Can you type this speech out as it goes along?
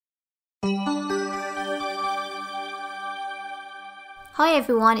Hi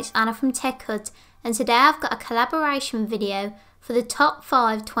everyone, it's Anna from TechHut, and today I've got a collaboration video for the top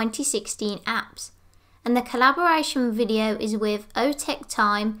 5 2016 apps. And the collaboration video is with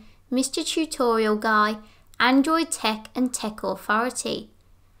OTechTime, Mr. Tutorial Guy, Android Tech and Tech Authority.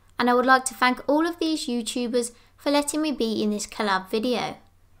 And I would like to thank all of these YouTubers for letting me be in this collab video.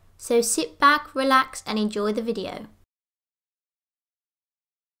 So sit back, relax and enjoy the video.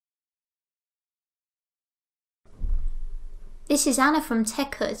 This is Anna from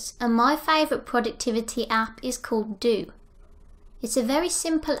TechHut, and my favourite productivity app is called Do. It's a very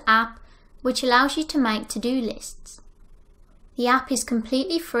simple app which allows you to make to-do lists. The app is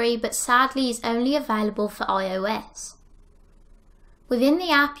completely free but sadly is only available for iOS. Within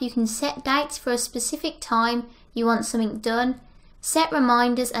the app you can set dates for a specific time you want something done, set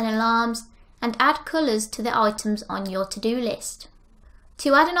reminders and alarms, and add colours to the items on your to-do list.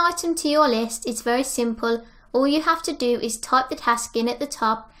 To add an item to your list is very simple. All you have to do is type the task in at the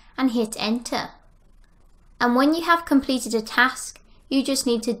top and hit enter. And when you have completed a task, you just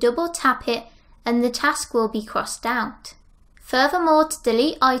need to double tap it and the task will be crossed out. Furthermore, to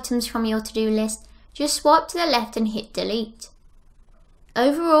delete items from your to-do list, just swipe to the left and hit delete.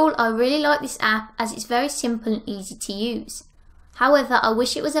 Overall, I really like this app as it's very simple and easy to use. However, I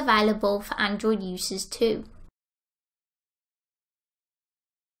wish it was available for Android users too.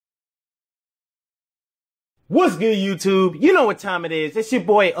 What's good, YouTube? You know what time it is. It's your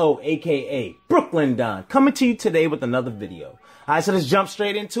boy O, aka Brooklyn Don, coming to you today with another video. Alright, so let's jump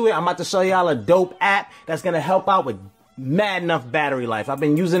straight into it. I'm about to show y'all a dope app that's gonna help out with mad enough battery life. I've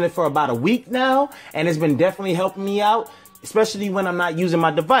been using it for about a week now, and it's been definitely helping me out, especially when I'm not using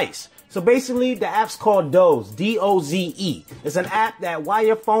my device. So basically, the app's called Doze, D-O-Z-E. It's an app that while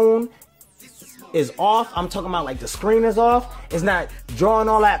your phone is off, I'm talking about like the screen is off, it's not drawing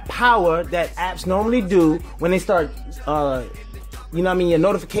all that power that apps normally do when they start, you know what I mean, your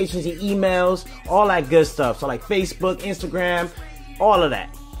notifications, your emails, all that good stuff. So like Facebook, Instagram, all of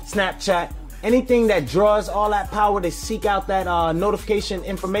that, Snapchat, anything that draws all that power to seek out that notification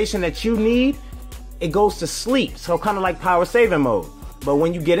information that you need, it goes to sleep. So kind of like power saving mode. But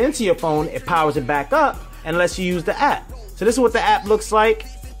when you get into your phone, it powers it back up unless you use the app. So this is what the app looks like.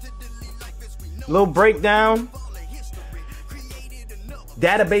 Little breakdown.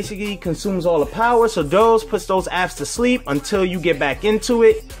 Data basically consumes all the power, so Doze puts those apps to sleep until you get back into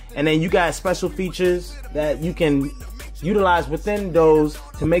it, and then you got special features that you can utilize within Doze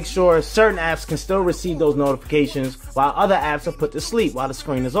to make sure certain apps can still receive those notifications while other apps are put to sleep while the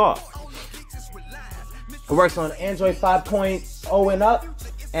screen is off. It works on Android 5.0 and up,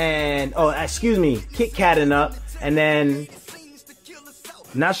 and KitKat and up, and then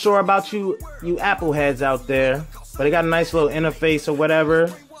not sure about you Apple heads out there, but it got a nice little interface or whatever.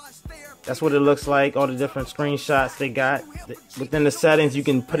 That's what it looks like, all the different screenshots they got. Within the settings, you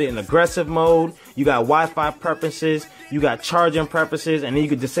can put it in aggressive mode. You got Wi-Fi purposes, you got charging purposes, and then you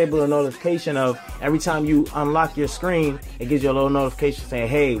can disable a notification of every time you unlock your screen, it gives you a little notification saying,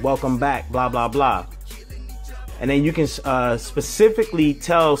 hey, welcome back, blah, blah, blah. And then you can specifically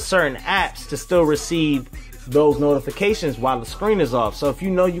tell certain apps to still receive those notifications while the screen is off. So if you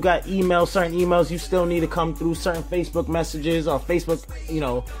know you got emails, certain emails you still need to come through, certain Facebook messages or Facebook,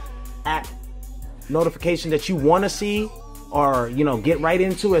 app notification that you want to see or, get right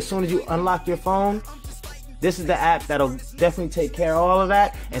into as soon as you unlock your phone, this is the app that'll definitely take care of all of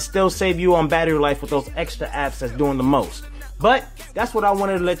that and still save you on battery life with those extra apps that's doing the most. But that's what I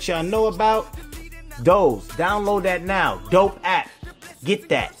wanted to let y'all know about. Doze, download that now. Dope app. Get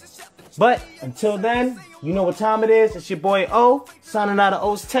that. But until then, you know what time it is. It's your boy O, signing out of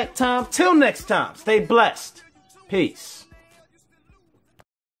O's Tech Time. Till next time, stay blessed. Peace.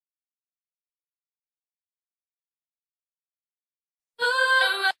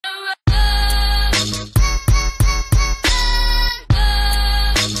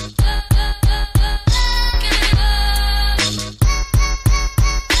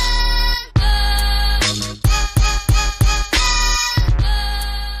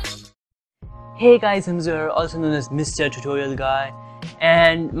 Hey guys, I'm Zuhair, also known as Mr. Tutorial Guy,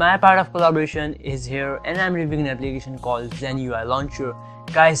 and my part of collaboration is here, and I'm reviewing an application called ZenUI Launcher.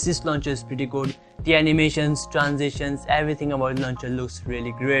 Guys, this launcher is pretty good. The animations, transitions, everything about the launcher looks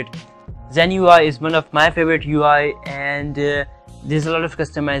really great. ZenUI is one of my favorite UI, and there's a lot of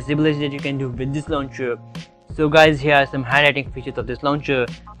customizability that you can do with this launcher. So guys, here are some highlighting features of this launcher.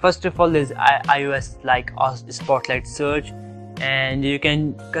 First of all, there's iOS like Spotlight Search, and you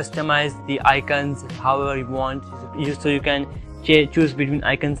can customize the icons however you want. So you can choose between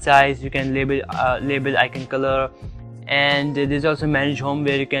icon size, you can label icon color, and there's also manage home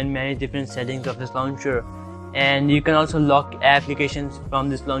where you can manage different settings of this launcher. and you can also lock applications from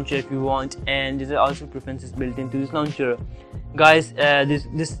this launcher if you want, and there are also preferences built into this launcher. Guys,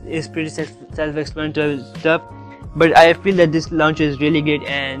 this is pretty self-explanatory stuff, but I feel that this launcher is really great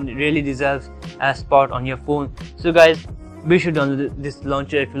and really deserves a spot on your phone. So guys, be sure to download this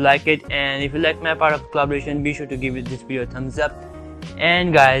launcher if you like it, and if you like my part of the collaboration, be sure to give this video a thumbs up.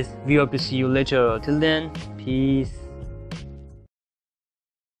 And guys, we hope to see you later. Till then, peace.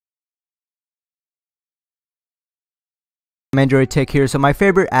 Android Tech here. So my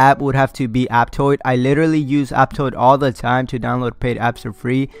favorite app would have to be Aptoide. I literally use Aptoide all the time to download paid apps for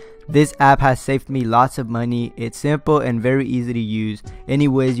free. This app has saved me lots of money. It's simple and very easy to use.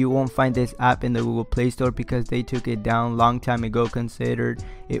 Anyways, you won't find this app in the Google Play Store because they took it down long time ago, considered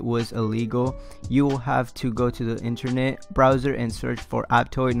it was illegal. You will have to go to the internet browser and search for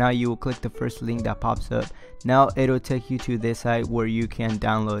Aptoide. Now you will click the first link that pops up. Now it'll take you to this site where you can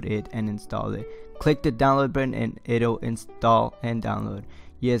download it and install it. Click the download button and it'll install and download.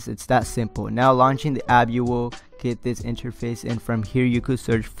 Yes, it's that simple. Now launching the app, you will get this interface, and from here you could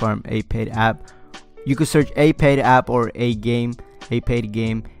search from a paid app. You could search a paid app or a paid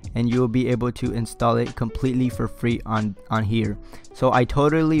game, and you will be able to install it completely for free on here. So I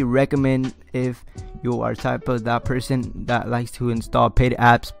totally recommend if you are type of that person that likes to install paid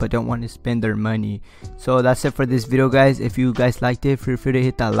apps but don't want to spend their money. So that's it for this video, guys. If you guys liked it, feel free to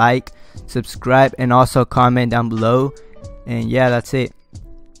hit that like, subscribe, and also comment down below. And yeah, that's it.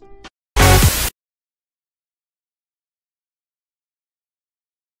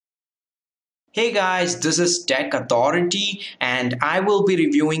 Hey guys, this is Tech Authority and I will be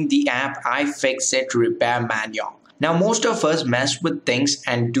reviewing the app iFixit Repair Manual. Now most of us mess with things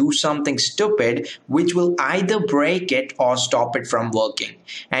and do something stupid which will either break it or stop it from working.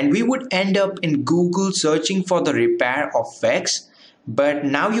 And we would end up in Google searching for the repair or fix. But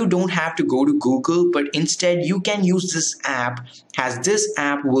now you don't have to go to Google, but instead you can use this app, as this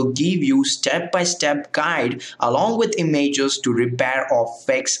app will give you step-by-step guide along with images to repair or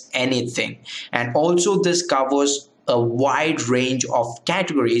fix anything. And also this covers a wide range of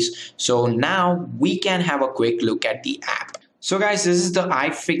categories. So now we can have a quick look at the app. So guys, this is the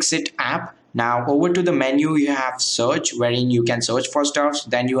iFixit app. Now over to the menu, you have search, wherein you can search for stuff.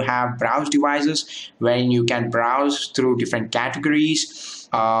 Then you have browse devices, wherein you can browse through different categories.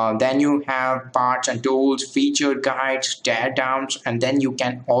 Then you have parts and tools, featured guides, teardowns, and then you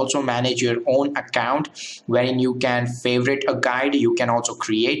can also manage your own account, wherein you can favorite a guide. You can also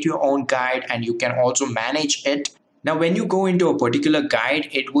create your own guide and you can also manage it. Now when you go into a particular guide,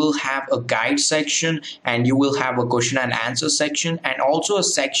 it will have a guide section and you will have a question and answer section, and also a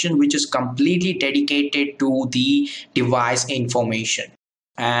section which is completely dedicated to the device information.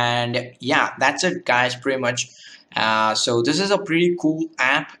 And yeah, that's it guys, pretty much. So this is a pretty cool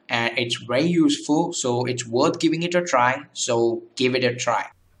app and it's very useful, so it's worth giving it a try. So give it a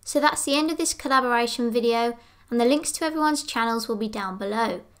try. So that's the end of this collaboration video, and the links to everyone's channels will be down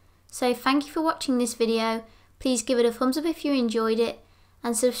below. So thank you for watching this video. Please give it a thumbs up if you enjoyed it,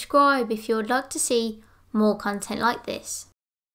 and subscribe if you would like to see more content like this.